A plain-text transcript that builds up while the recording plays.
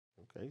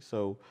Okay,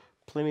 so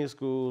plenty of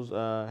schools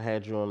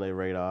had you on their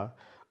radar.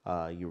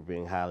 You were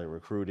being highly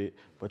recruited,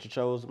 but you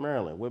chose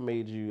Maryland. What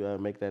made you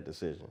make that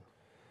decision?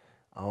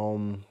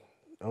 Um,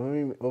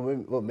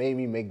 what made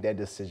me make that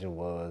decision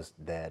was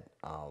that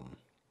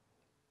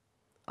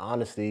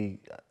honestly,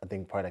 I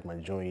think probably like my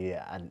junior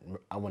year,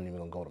 I wasn't even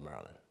gonna go to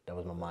Maryland. That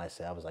was my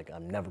mindset. I was like,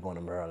 I'm never going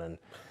to Maryland.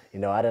 You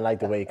know, I didn't like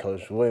the way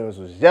Coach Williams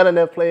was yelling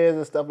at players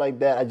and stuff like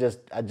that. I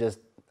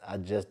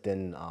just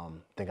didn't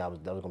think that was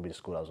gonna be the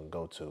school I was gonna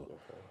go to.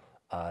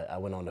 I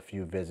went on a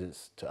few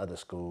visits to other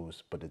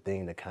schools, but the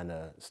thing that kind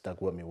of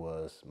stuck with me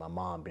was my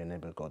mom being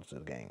able to go to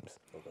the games.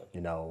 Okay. You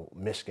know,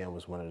 Michigan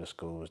was one of the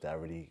schools that I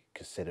really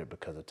considered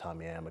because of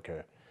Tommy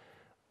Amaker,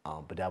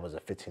 but that was a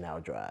 15-hour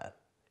drive.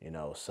 You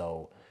know,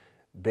 so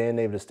being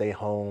able to stay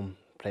home,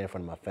 play in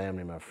front of my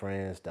family, my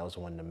friends, that was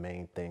one of the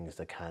main things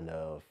that kind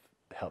of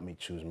helped me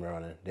choose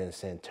Maryland. Then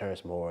seeing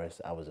Terrence Morris,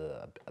 I was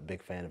a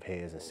big fan of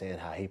his, and seeing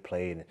how he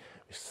played,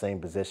 same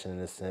position in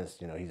a sense.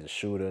 You know, he's a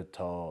shooter,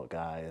 tall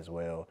guy as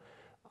well.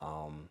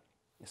 Um,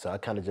 so I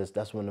kind of just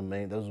those were one of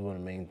the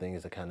main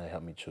things that kind of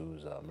helped me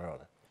choose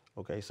Maryland.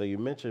 Okay, so you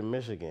mentioned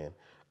Michigan.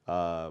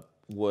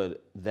 Would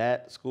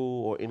that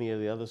school or any of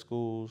the other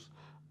schools,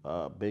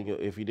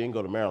 if you didn't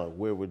go to Maryland,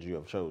 where would you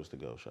have chose to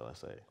go? Shall I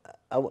say?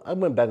 I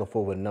went back and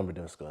forth with a number of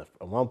different schools.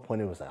 At one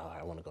point, it was like, all right,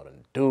 I want to go to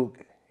Duke,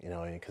 you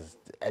know, because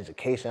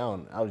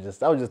education. I was just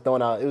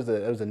throwing out. It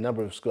was a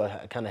number of schools.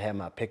 I kind of had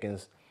my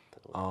pickings,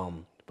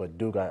 but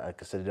Duke, I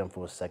considered them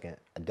for a second.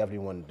 I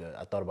definitely wanted to.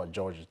 I thought about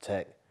Georgia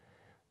Tech,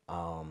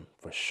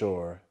 for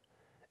sure,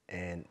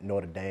 and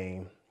Notre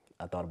Dame.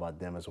 I thought about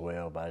them as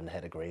well, but I didn't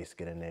have the grades to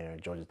get in there.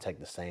 Georgia Tech,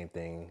 the same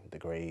thing, the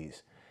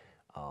grades.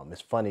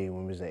 It's funny,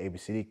 when we was in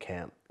ABCD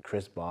camp,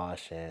 Chris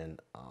Bosh and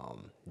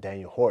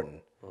Daniel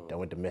Horton that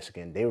went to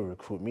Michigan, they would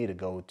recruit me to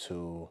go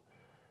to.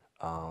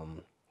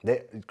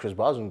 Chris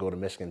Bosh was gonna go to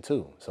Michigan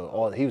too,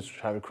 so he was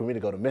trying to recruit me to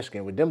go to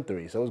Michigan with them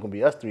three. So it was gonna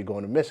be us three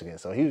going to Michigan.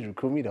 So he was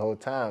recruiting me the whole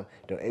time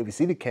during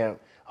ABCD camp.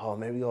 Oh,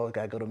 maybe we all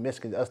gotta go to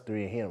Michigan, us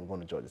three, and him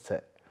going to Georgia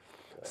Tech.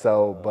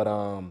 So,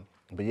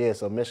 but yeah,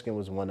 so Michigan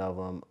was one of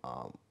them.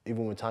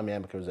 Even when Tommy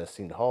Amaker was at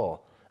Seton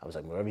Hall, I was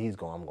like, wherever he's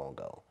going, I'm gonna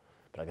go.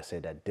 But like I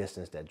said, that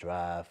distance, that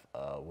drive,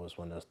 was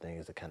one of those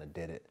things that kind of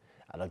did it.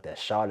 I looked at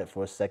Charlotte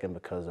for a second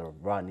because of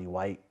Rodney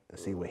White and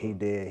see what he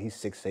did. He's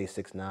 6'8",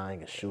 6'9",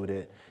 can shoot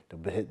it. The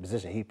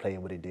position he played,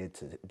 what he did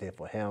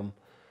for him.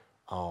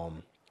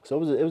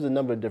 So it was a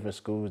number of different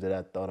schools that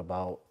I thought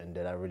about and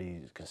that I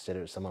really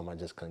considered. Some of them I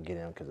just couldn't get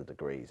in because of the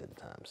grades at the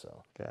time.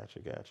 So Gotcha,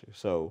 gotcha.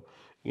 So,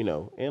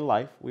 in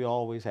life, we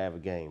always have a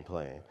game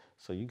plan.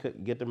 So you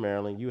could get to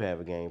Maryland, you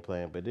have a game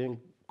plan, but didn't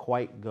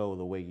quite go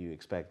the way you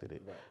expected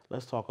it. Right.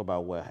 Let's talk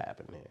about what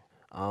happened here.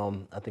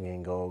 I think it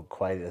didn't go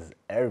quite as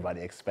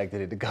everybody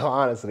expected it to go,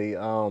 honestly.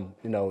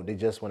 They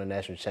just won a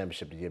national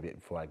championship the year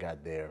before I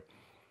got there.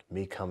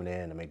 Me coming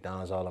in, a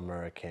McDonald's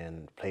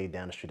All-American, played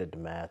down the street at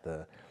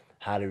DeMatha,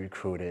 highly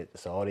recruited.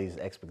 So all these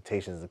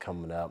expectations are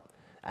coming up.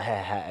 I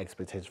had high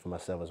expectations for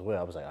myself as well.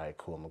 I was like, all right,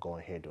 cool, I'm gonna go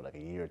in here, do like a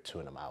year or two,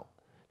 and I'm out.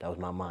 That was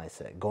my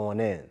mindset going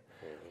in.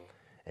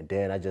 And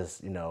then I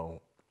just,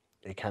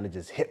 it kind of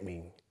just hit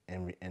me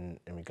in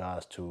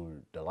regards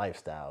to the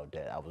lifestyle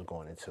that I was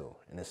going into,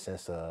 in the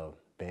sense of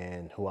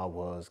being who I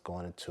was,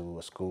 going into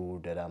a school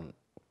that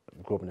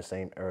grew up in the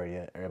same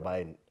area.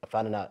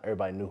 Finding out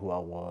everybody knew who I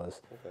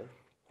was. Okay.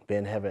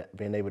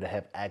 Being able to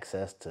have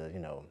access to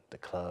the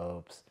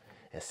clubs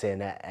and seeing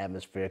that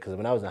atmosphere. Because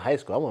when I was in high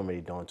school, I wasn't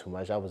really doing too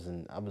much. I was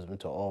into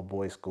an all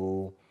boys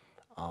school.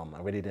 I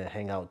really didn't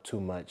hang out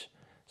too much.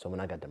 So when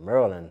I got to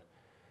Maryland,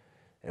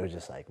 it was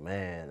just like,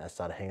 man, I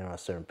started hanging around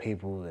certain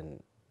people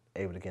and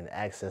able to get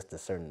access to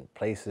certain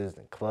places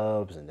and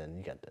clubs, and then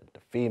you got the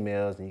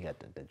females and you got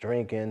the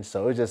drinking.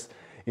 So it just,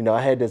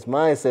 I had this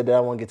mindset that I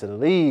want to get to the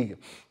league,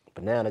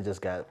 but now I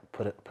just got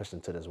pushed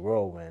into this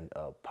whirlwind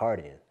of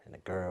partying and the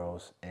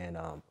girls. And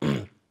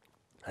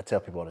I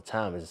tell people all the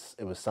time,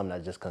 it was something I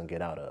just couldn't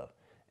get out of.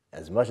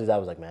 As much as I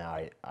was like, man, all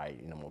right,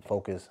 I'm gonna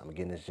focus. I'm gonna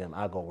get in this gym.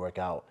 I'll go work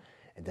out,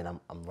 and then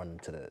I'm running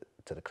to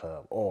the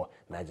club. Or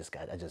man, I just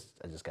got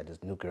this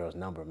new girl's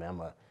number,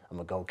 man. I'm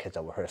gonna go catch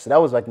up with her. So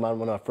that was like one of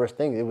my first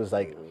things. It was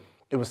like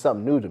it was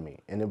something new to me,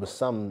 and it was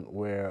something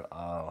where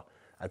I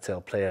tell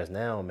players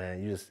now,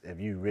 man, if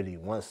you really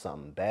want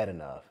something bad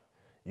enough,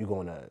 you're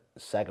gonna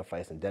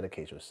sacrifice and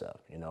dedicate yourself.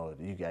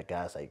 You got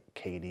guys like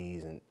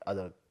KDs and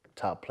other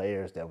top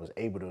players that was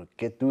able to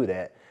get through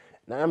that.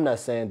 Now, I'm not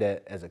saying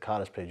that as a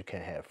college player you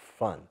can't have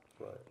fun,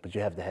 right, but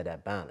you have to have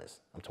that balance.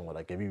 I'm talking about,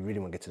 like, if you really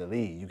want to get to the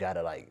league, you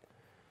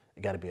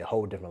gotta be a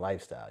whole different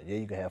lifestyle. Yeah,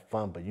 you can have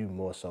fun, but you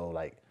more so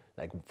like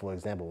for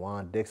example,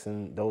 Juan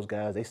Dixon, those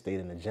guys, they stayed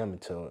in the gym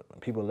until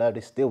when people left.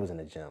 They still was in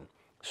the gym.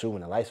 Shoot,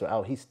 when the lights were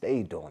out, he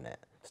stayed doing that.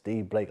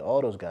 Steve Blake,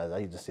 all those guys, I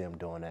used to see him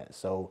doing that.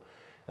 So,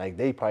 like,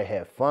 they probably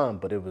had fun,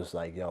 but it was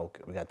like, yo,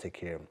 we gotta take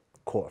care of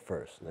court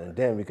first, and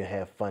then we can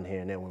have fun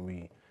here and there when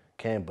we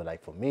can. But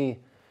like for me,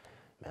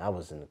 man, I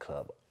was in the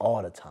club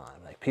all the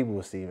time. Like, people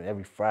would see me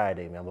every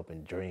Friday, man. I'm up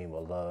in Dream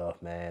or Love,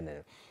 man.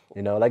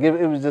 And, like,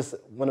 it was just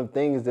one of the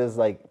things that's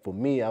like, for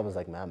me, I was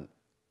like, man,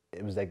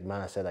 it was like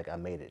mindset, like, I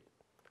made it.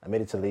 I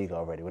made it to the league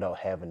already without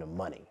having the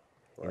money.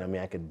 You know what I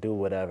mean? I could do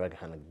whatever, I could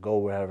kind of go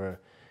wherever,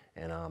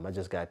 and I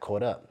just got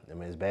caught up. I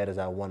mean, as bad as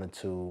I wanted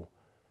to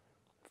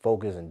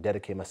focus and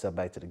dedicate myself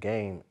back to the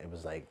game, it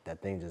was like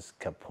that thing just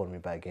kept pulling me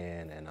back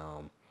in, and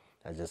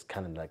I just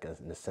kind of like,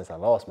 in a sense, I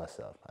lost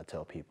myself. I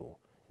tell people,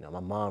 you know, my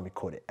mom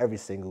recorded every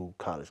single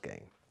college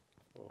game.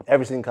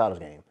 Every single college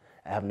game.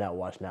 I have not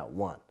watched not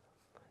one.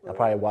 I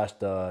probably watched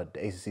the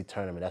ACC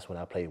tournament. That's when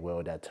I played well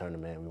at that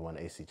tournament. We won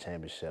the ACC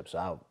championship, so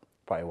I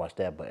probably watched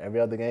that. But every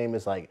other game,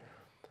 it's like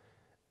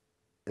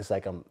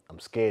I'm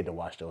scared to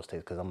watch those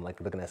tapes because I'm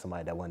like looking at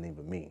somebody that wasn't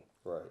even me.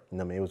 Right. You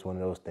know what I mean? It was one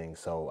of those things.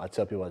 So I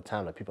tell people all the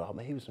time, like people, oh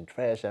man, he was some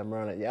trash at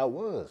Maryland. Yeah, I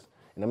was.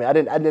 You know what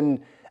I mean?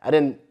 I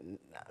didn't.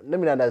 Let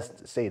me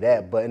not say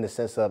that, but in the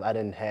sense of I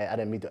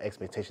didn't meet the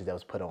expectations that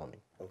was put on me.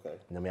 Okay.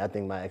 You know what I mean? I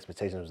think my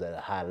expectations was at a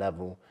high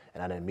level,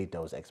 and I didn't meet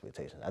those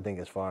expectations. I think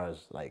as far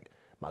as like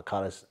my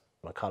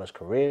college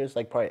career is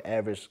like probably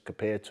average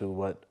compared to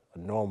what a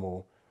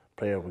normal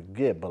player would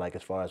get, but like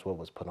as far as what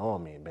was put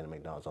on me, being a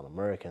McDonald's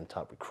All-American,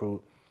 top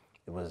recruit,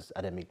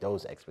 I didn't meet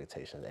those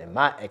expectations. And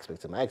my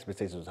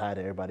expectations was higher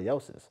than everybody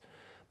else's.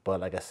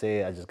 But like I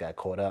said, I just got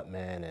caught up,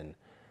 man, and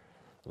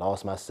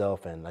lost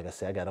myself. And like I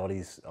said, I got all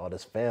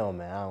this film,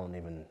 man.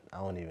 I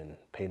don't even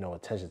pay no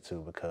attention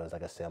to because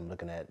like I said, I'm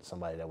looking at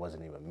somebody that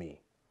wasn't even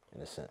me,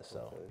 in a sense.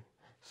 So. Okay.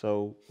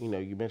 So, you know,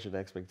 you mentioned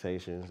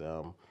expectations.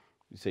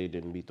 You say you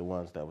didn't meet the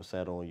ones that were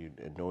set on you,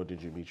 and nor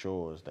did you meet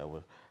yours that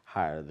were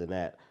higher than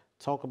that.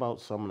 Talk about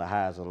some of the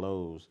highs and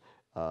lows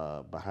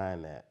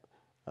behind that.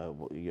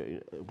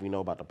 We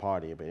know about the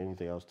party, but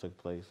anything else took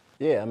place?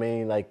 Yeah, I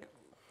mean, like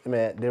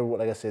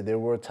like I said, there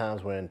were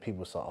times when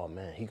people saw, oh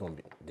man, he gonna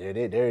be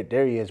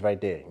there he is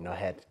right there. You know, I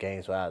had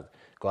games where I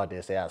go out there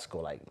and say I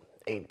score like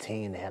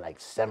 18, and had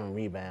like 7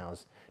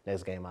 rebounds.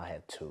 Next game I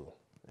had 2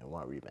 and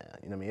 1 rebound.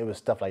 You know what I mean? It was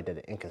stuff like that,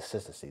 the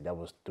inconsistency that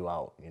was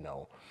throughout, you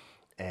know.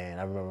 And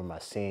I remember my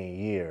senior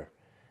year,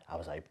 I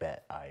was like,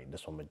 bet, all right,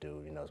 this is what I'm gonna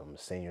do. You know, so I'm a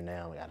senior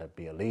now, I gotta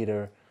be a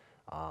leader.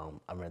 I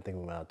remember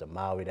thinking we went out to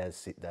Maui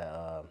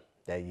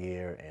that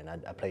year, and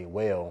I played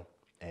well.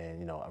 And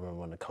you know, I remember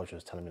when the coach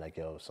was telling me like,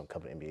 "Yo, some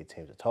couple of NBA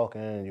teams are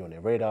talking. You on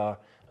their radar?"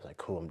 I was like,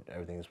 "Cool,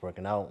 everything's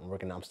working out. I'm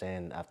working out. I'm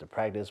staying after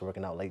practice,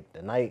 working out late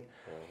at night."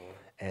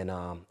 And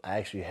I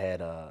actually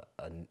had a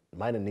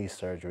minor knee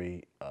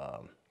surgery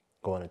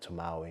going into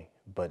Maui,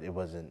 but it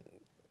wasn't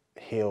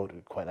healed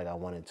quite like I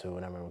wanted to.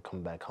 And I remember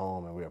coming back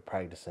home and we were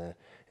practicing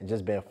and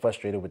just being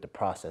frustrated with the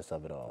process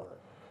of it all.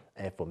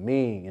 And for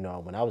me, you know,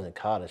 when I was in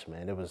college,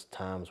 man, there was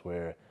times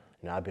where,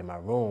 you know, I'd be in my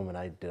room and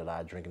I did a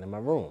lot of drinking in my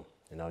room.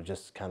 You know,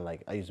 just kind of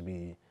like, I used to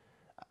be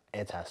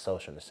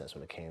antisocial in a sense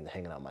when it came to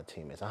hanging out with my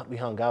teammates. We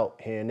hung out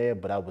here and there,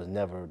 but I was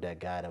never that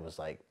guy that was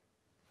like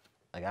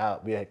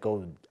we'd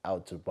go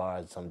out to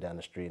bars, something down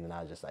the street, and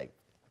I'd just like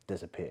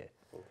disappear.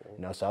 Okay.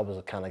 You know, so I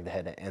was kind of like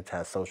had that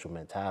antisocial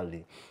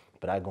mentality.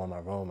 But I go in my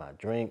room, I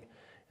drink,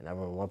 and I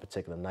remember one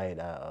particular night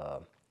I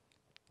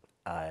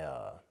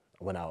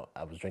went out.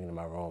 I was drinking in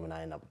my room, and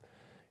I ended up.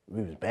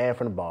 We was banned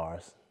from the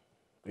bars.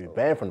 We were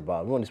banned from the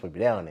bars. We weren't supposed to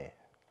be down there.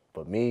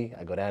 But me,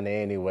 I go down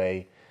there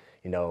anyway.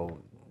 You know,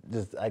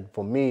 just like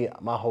for me,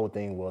 my whole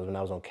thing was when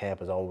I was on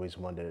campus, I always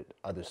wanted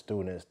other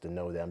students to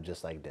know that I'm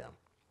just like them.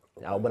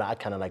 Okay. When I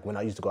kind of like when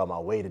I used to go out my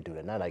way to do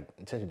that, not like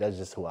intentionally. That's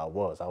just who I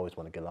was. I always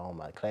want to get along with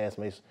my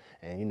classmates,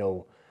 and you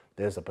know,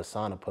 there's a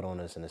persona put on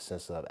us in the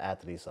sense of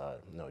athletes are,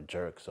 you know,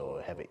 jerks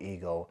or have an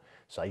ego.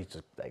 So I used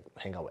to like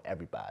hang out with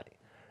everybody,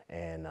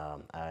 and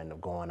I ended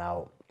up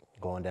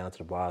going down to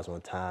the bars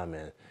one time,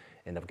 and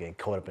ended up getting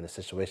caught up in a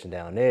situation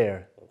down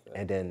there, okay.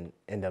 And then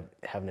end up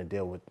having to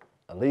deal with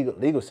a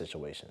legal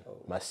situation.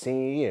 My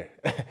senior year,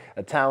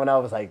 a time when I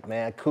was like,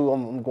 man, cool,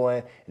 I'm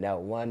going. And that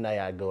one night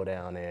I go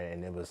down there,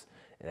 and it was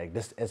like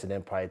this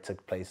incident probably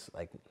took place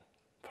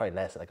probably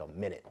lasted like a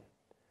minute.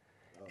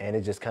 And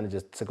it just kind of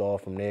just took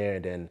off from there,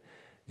 and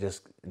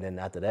then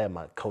after that,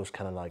 my coach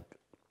kind of like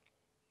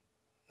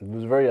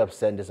was very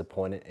upset and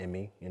disappointed in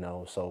me, you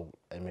know. So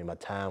I mean, my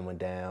time went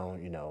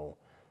down, you know.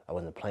 I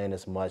wasn't playing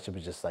as much. It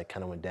was just like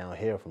kind of went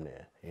downhill from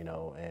there, you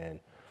know. And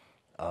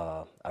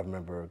I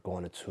remember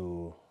going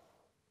into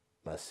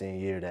my senior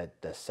year,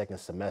 that second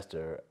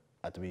semester,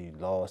 after we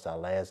lost our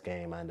last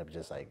game, I ended up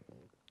just like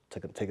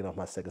taking off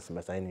my second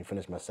semester. I didn't even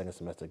finish my second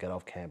semester, get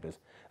off campus.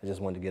 I just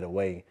wanted to get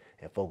away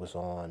and focus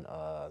on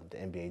the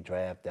NBA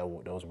draft,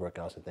 those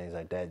workouts and things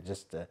like that,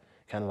 just to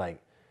kind of like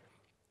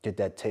get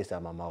that taste out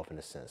of my mouth in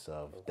the sense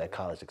of that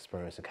college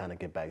experience and kind of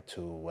get back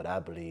to what I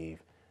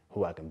believe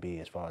who I can be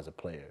as far as a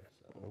player.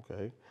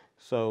 Okay.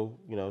 So,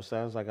 you know,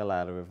 sounds like a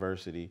lot of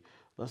adversity.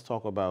 Let's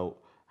talk about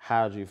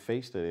how did you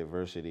face the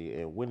adversity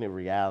and when did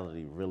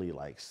reality really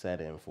like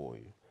set in for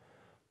you?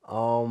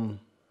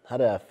 How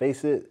did I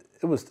face it?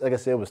 It was, like I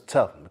said, it was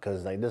tough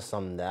because like this is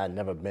something that I'd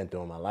never been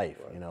through in my life.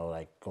 Right. You know,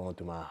 like going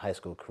through my high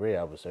school career,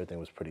 everything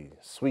was pretty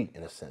sweet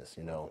in a sense,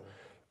 you know.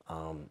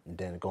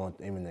 Then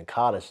even in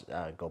college,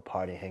 I'd go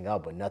party, hang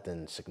out, but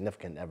nothing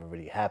significant ever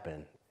really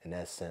happened in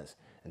that sense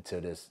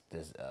until this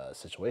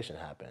situation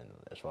happened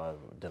as far as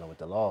dealing with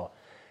the law.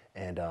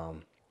 And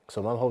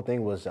So my whole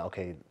thing was,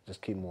 okay,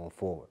 just keep moving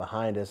forward.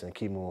 Behind us and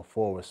keep moving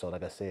forward. So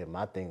like I said,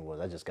 my thing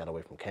was I just got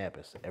away from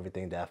campus.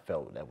 Everything that I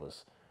felt that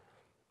was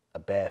a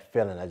bad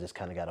feeling, I just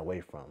kind of got away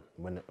from.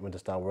 When to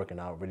start working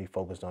out, really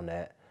focused on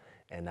that.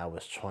 And I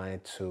was trying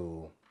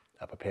to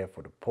prepare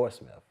for the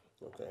Portsmouth.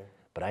 Okay.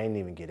 But I didn't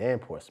even get in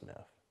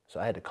Portsmouth.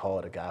 So I had to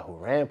call the guy who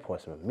ran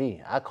Portsmouth.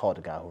 I called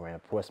the guy who ran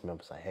Portsmouth. I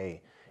was like,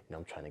 hey,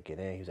 I'm trying to get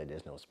in. He was like,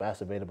 there's no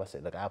spots available. I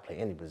said, look, I'll play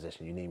any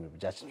position you need me,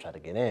 but just try to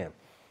get in.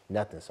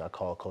 Nothing. So I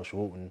called Coach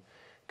Wooten,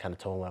 kind of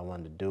told him what I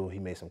wanted to do. He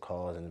made some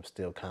calls, and it was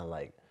still kind of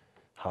like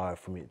hard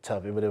for me,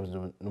 tough, but there was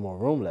no more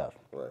room left.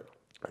 Right.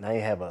 And I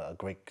didn't have a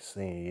great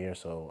senior year,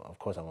 so of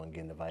course I wasn't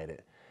getting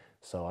invited.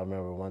 So I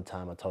remember one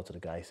time I talked to the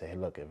guy. He said, hey,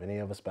 look, if any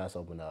other spots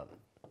open up,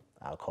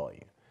 I'll call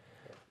you.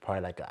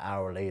 Probably like an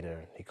hour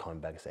later, he called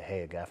me back and said,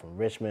 hey, a guy from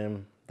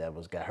Richmond that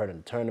got hurt in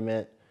the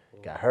tournament,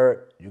 got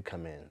hurt, you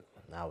come in.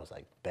 And I was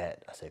like,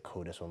 bet. I said,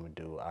 cool, this is what I'm gonna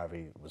do. I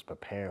already was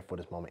preparing for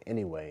this moment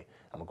anyway.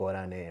 I'm gonna go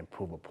down there and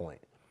prove a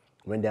point.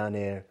 Went down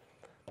there,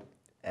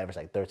 averaged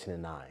like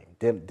 13-9.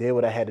 Did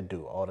what I had to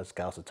do. All the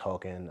scouts are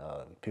talking.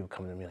 People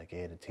coming to me like,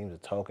 yeah, the teams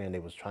are talking. They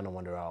was trying to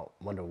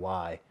wonder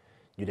why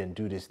you didn't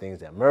do these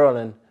things at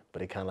Maryland, but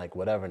they kind of like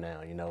whatever now,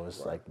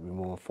 it's like we're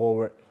moving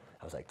forward.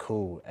 I was like,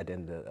 cool. At the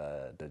end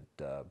of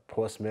the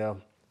Portsmouth,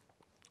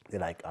 they're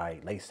like, all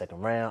right, late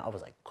second round. I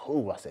was like,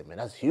 cool. I said, man,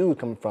 that's huge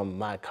coming from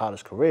my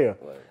college career.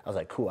 Right. I was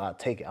like, cool, I'll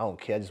take it. I don't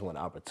care. I just want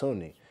an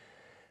opportunity.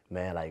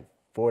 Man, like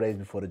 4 days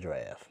before the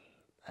draft,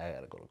 I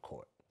got to go to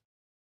court.